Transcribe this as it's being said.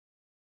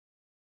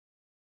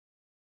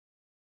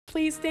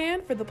Please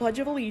stand for the Pledge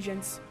of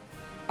Allegiance.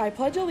 I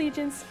pledge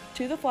allegiance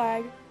to the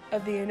flag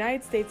of the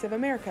United States of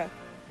America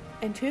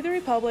and to the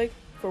republic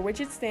for which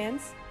it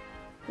stands,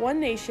 one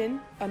nation,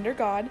 under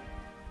God,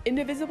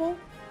 indivisible,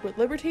 with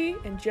liberty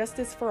and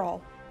justice for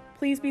all.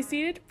 Please be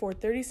seated for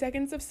 30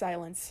 seconds of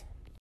silence.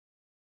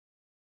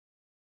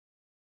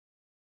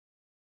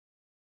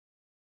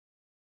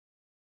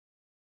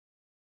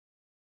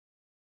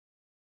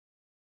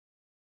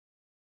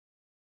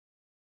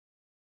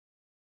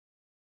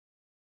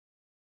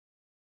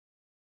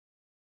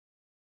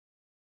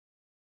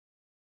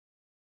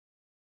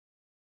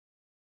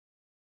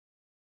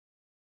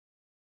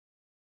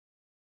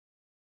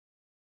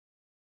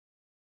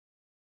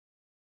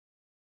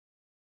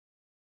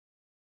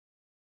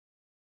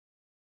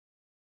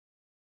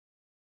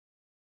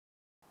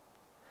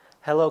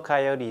 Hello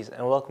Coyotes,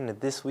 and welcome to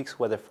this week's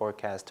weather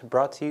forecast,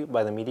 brought to you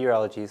by the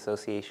Meteorology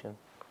Association.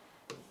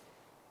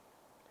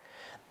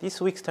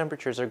 This week's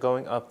temperatures are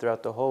going up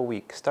throughout the whole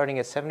week, starting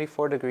at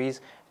 74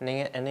 degrees and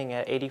ending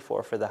at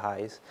 84 for the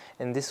highs,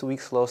 and this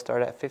week's lows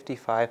start at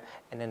 55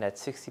 and end at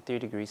 63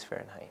 degrees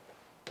Fahrenheit.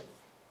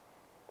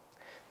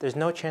 There's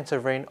no chance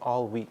of rain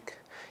all week.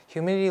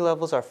 Humidity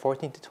levels are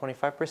 14 to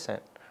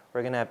 25%.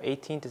 We're going to have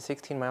 18 to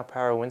 16 mile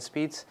per hour wind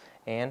speeds,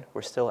 and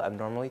we're still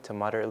abnormally to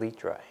moderately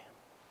dry.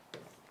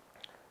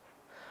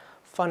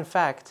 Fun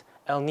fact,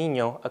 El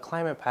Niño, a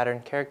climate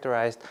pattern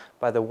characterized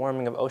by the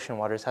warming of ocean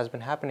waters, has been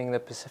happening in the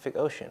Pacific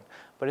Ocean,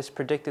 but it's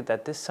predicted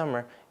that this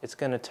summer it's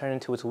going to turn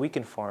into its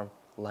weakened form,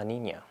 La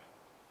Niña.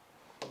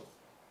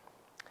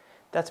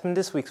 That's been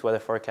this week's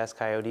weather forecast,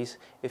 Coyotes.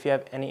 If you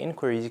have any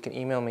inquiries, you can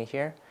email me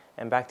here,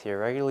 and back to your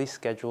regularly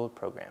scheduled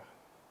program.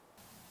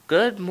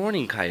 Good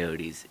morning,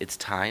 Coyotes. It's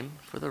time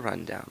for the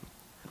rundown.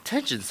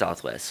 Attention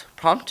Southwest,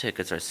 prom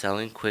tickets are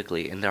selling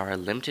quickly and there are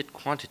limited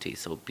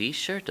quantities, so be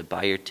sure to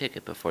buy your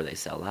ticket before they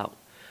sell out.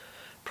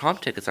 Prom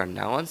tickets are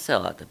now on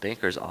sale at the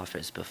banker's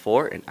office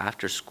before and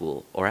after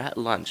school or at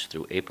lunch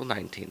through April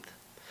 19th.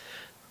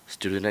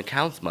 Student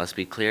accounts must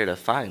be cleared of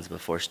fines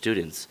before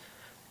students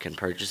can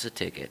purchase a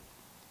ticket.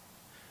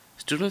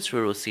 Students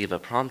will receive a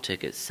prom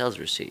ticket sales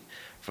receipt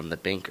from the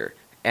banker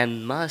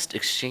and must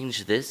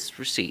exchange this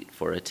receipt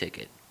for a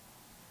ticket.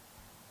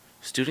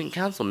 Student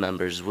council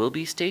members will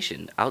be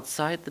stationed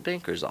outside the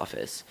banker's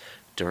office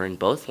during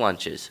both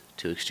lunches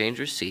to exchange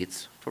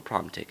receipts for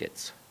prom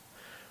tickets.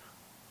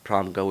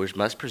 Prom goers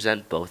must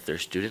present both their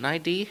student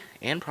ID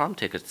and prom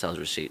ticket sales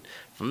receipt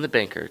from the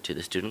banker to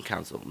the student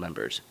council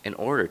members in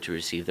order to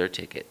receive their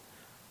ticket.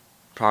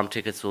 Prom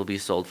tickets will be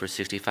sold for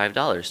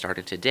 $65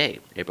 starting today,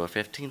 April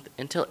 15th,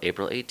 until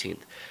April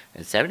 18th,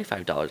 and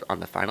 $75 on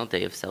the final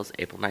day of sales,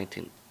 April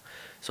 19th.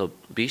 So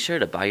be sure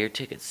to buy your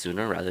tickets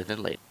sooner rather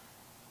than later.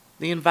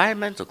 The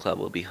Environmental Club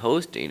will be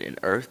hosting an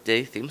Earth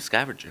Day themed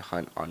scavenger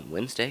hunt on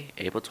Wednesday,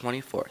 April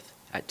 24th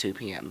at 2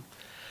 p.m.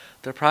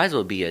 The prize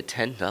will be a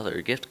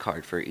 $10 gift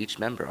card for each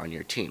member on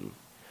your team.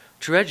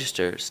 To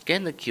register,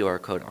 scan the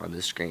QR code on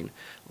the screen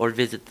or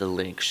visit the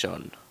link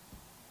shown.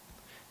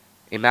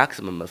 A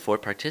maximum of 4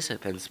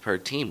 participants per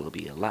team will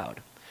be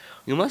allowed.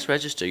 You must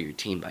register your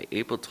team by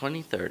April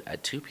 23rd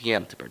at 2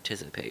 p.m. to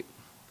participate.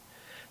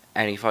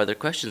 Any further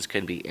questions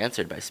can be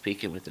answered by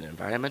speaking with an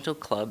Environmental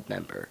Club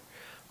member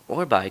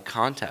or by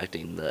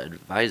contacting the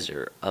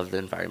advisor of the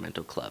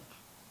Environmental Club,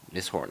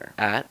 Ms. Horner,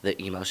 at the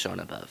email shown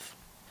above.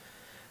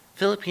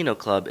 Filipino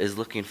Club is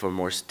looking for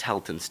more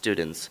talented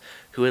students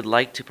who would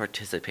like to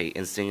participate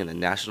in singing the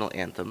national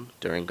anthem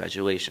during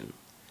graduation.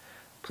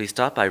 Please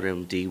stop by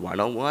room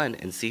D101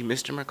 and see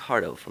Mr.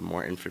 Mercado for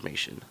more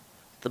information.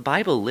 The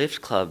Bible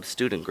Lift Club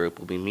student group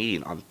will be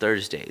meeting on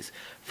Thursdays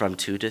from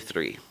 2 to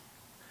 3.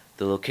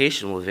 The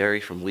location will vary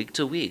from week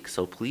to week,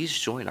 so please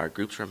join our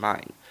groups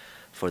remind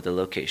for the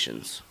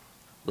locations.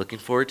 Looking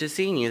forward to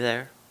seeing you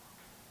there.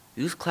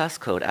 Use class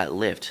code at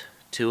LIFT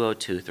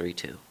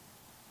 20232.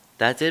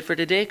 That's it for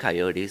today,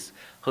 Coyotes.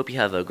 Hope you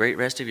have a great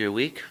rest of your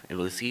week, and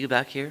we'll see you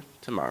back here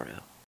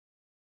tomorrow.